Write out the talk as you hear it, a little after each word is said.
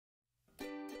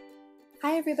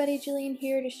Hi everybody, Jillian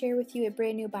here to share with you a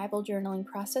brand new Bible journaling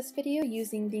process video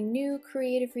using the new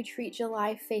Creative Retreat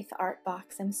July Faith Art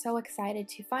box. I'm so excited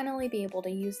to finally be able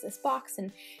to use this box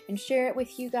and share it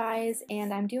with you guys,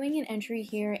 and I'm doing an entry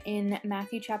here in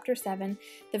Matthew chapter 7.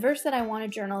 The verse that I want to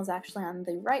journal is actually on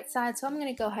the right side, so I'm going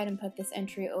to go ahead and put this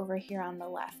entry over here on the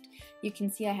left. You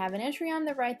can see I have an entry on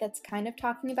the right that's kind of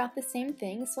talking about the same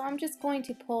thing, so I'm just going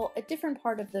to pull a different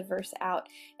part of the verse out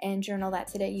and journal that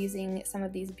today using some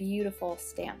of these beautiful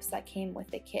stamps that came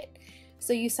with the kit.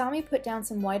 So you saw me put down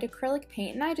some white acrylic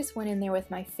paint, and I just went in there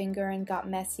with my finger and got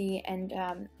messy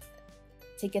and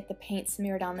to get the paint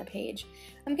smeared on the page.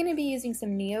 I'm going to be using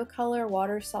some Neocolor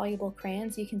water-soluble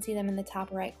crayons. You can see them in the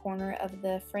top right corner of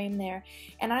the frame there.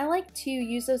 And I like to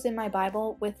use those in my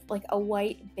Bible with like a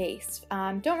white base.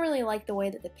 Don't really like the way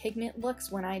that the pigment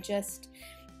looks when I just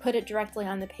put it directly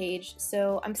on the page,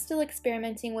 so I'm still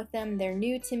experimenting with them. They're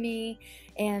new to me,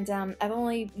 and I've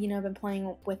only been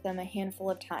playing with them a handful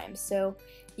of times. So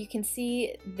you can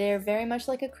see they're very much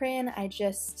like a crayon. I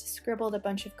just scribbled a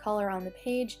bunch of color on the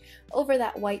page over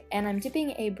that white, and I'm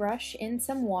dipping a brush in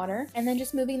some water and then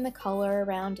just moving the color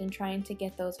around and trying to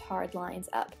get those hard lines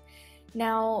up.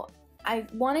 Now I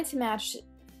wanted to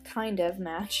kind of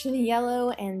match the yellow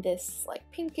and this like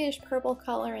pinkish purple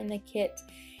color in the kit,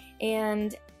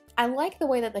 and I like the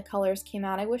way that the colors came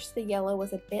out. I wish the yellow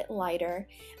was a bit lighter,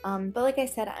 but like I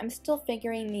said, I'm still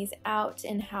figuring these out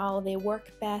and how they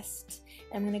work best.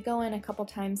 I'm going to go in a couple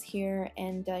times here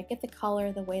and get the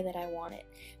color the way that I want it.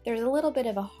 There's a little bit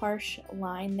of a harsh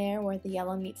line there where the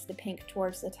yellow meets the pink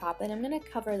towards the top, and I'm going to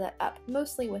cover that up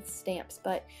mostly with stamps,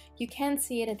 but you can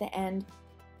see it at the end.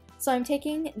 So I'm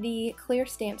taking the clear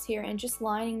stamps here and just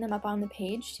lining them up on the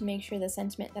page to make sure the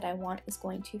sentiment that I want is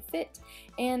going to fit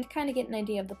and kind of get an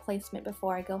idea of the placement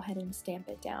before I go ahead and stamp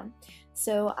it down.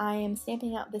 So I am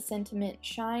stamping out the sentiment,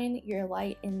 shine your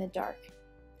light in the dark.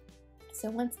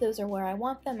 So once those are where I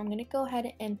want them, I'm going to go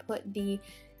ahead and put the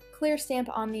clear stamp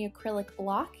on the acrylic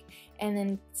block and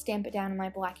then stamp it down in my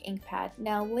black ink pad.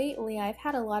 Now lately I've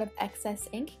had a lot of excess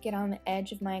ink get on the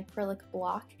edge of my acrylic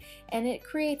block, and it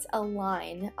creates a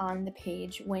line on the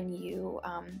page when you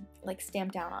like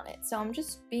stamp down on it. So I'm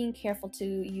just being careful to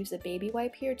use a baby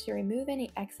wipe here to remove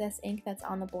any excess ink that's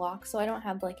on the block so I don't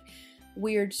have like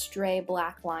weird stray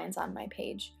black lines on my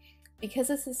page. Because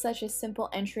this is such a simple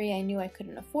entry, I knew I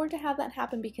couldn't afford to have that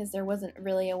happen because there wasn't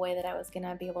really a way that I was going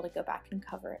to be able to go back and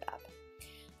cover it up.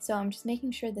 So I'm just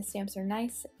making sure the stamps are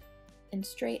nice and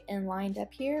straight and lined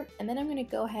up here, and then I'm going to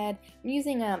go ahead, I'm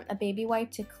using a baby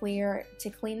wipe to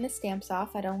clean the stamps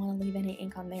off. I don't want to leave any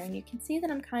ink on there, and you can see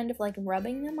that I'm kind of like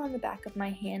rubbing them on the back of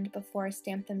my hand before I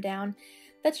stamp them down.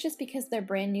 That's just because they're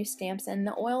brand new stamps, and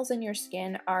the oils in your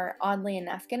skin are oddly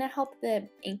enough going to help the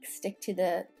ink stick to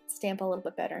the stamp a little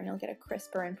bit better, and you'll get a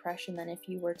crisper impression than if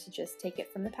you were to just take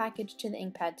it from the package to the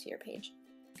ink pad to your page.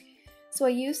 So I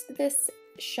used this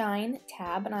shine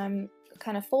tab, and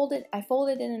I folded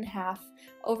it in half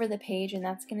over the page, and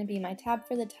that's going to be my tab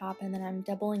for the top, and then I'm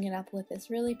doubling it up with this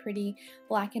really pretty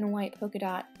black and white polka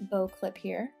dot bow clip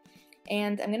here.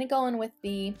 And I'm going to go in with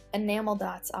the enamel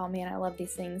dots, oh man I love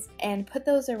these things, and put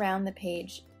those around the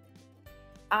page.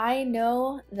 I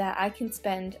know that I can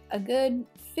spend a good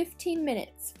 15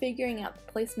 minutes figuring out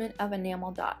the placement of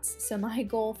enamel dots, so my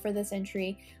goal for this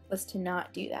entry was to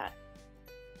not do that.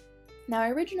 Now I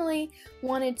originally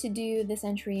wanted to do this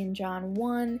entry in John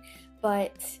 1,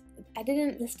 but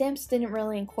the stamps didn't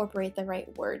really incorporate the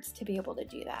right words to be able to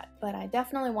do that, but I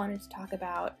definitely wanted to talk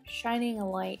about shining a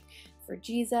light for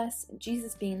Jesus,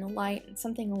 Jesus being the light, and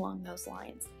something along those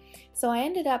lines. So I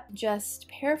ended up just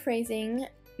paraphrasing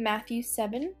Matthew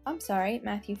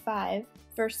 5,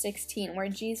 verse 16, where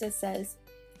Jesus says,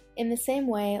 "In the same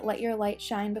way, let your light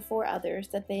shine before others,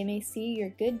 that they may see your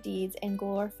good deeds and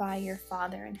glorify your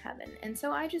Father in heaven." And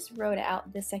so I just wrote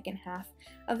out the second half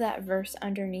of that verse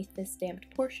underneath the stamped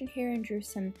portion here and drew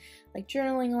some like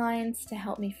journaling lines to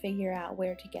help me figure out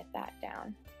where to get that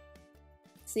down.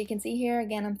 So you can see here,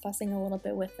 again, I'm fussing a little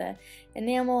bit with the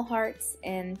enamel hearts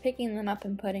and picking them up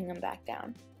and putting them back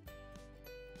down.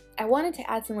 I wanted to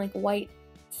add some like white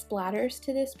splatters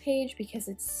to this page because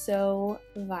it's so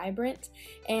vibrant,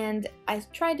 and I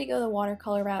tried to go the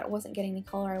watercolor route. It wasn't getting the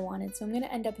color I wanted, so I'm going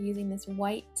to end up using this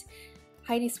white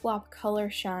Heidi Swap Color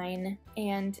Shine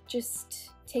and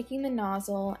just taking the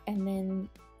nozzle and then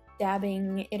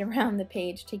dabbing it around the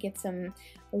page to get some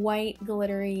white,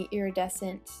 glittery,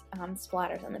 iridescent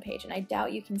splatters on the page. And I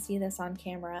doubt you can see this on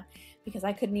camera because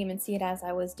I couldn't even see it as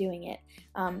I was doing it.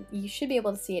 You should be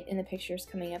able to see it in the pictures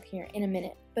coming up here in a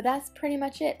minute. But that's pretty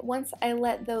much it. Once I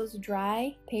let those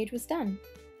dry, page was done.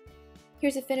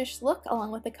 Here's a finished look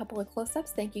along with a couple of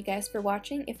close-ups. Thank you guys for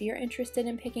watching. If you're interested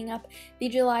in picking up the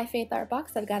July Faith Art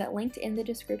Box, I've got it linked in the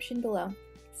description below.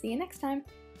 See you next time!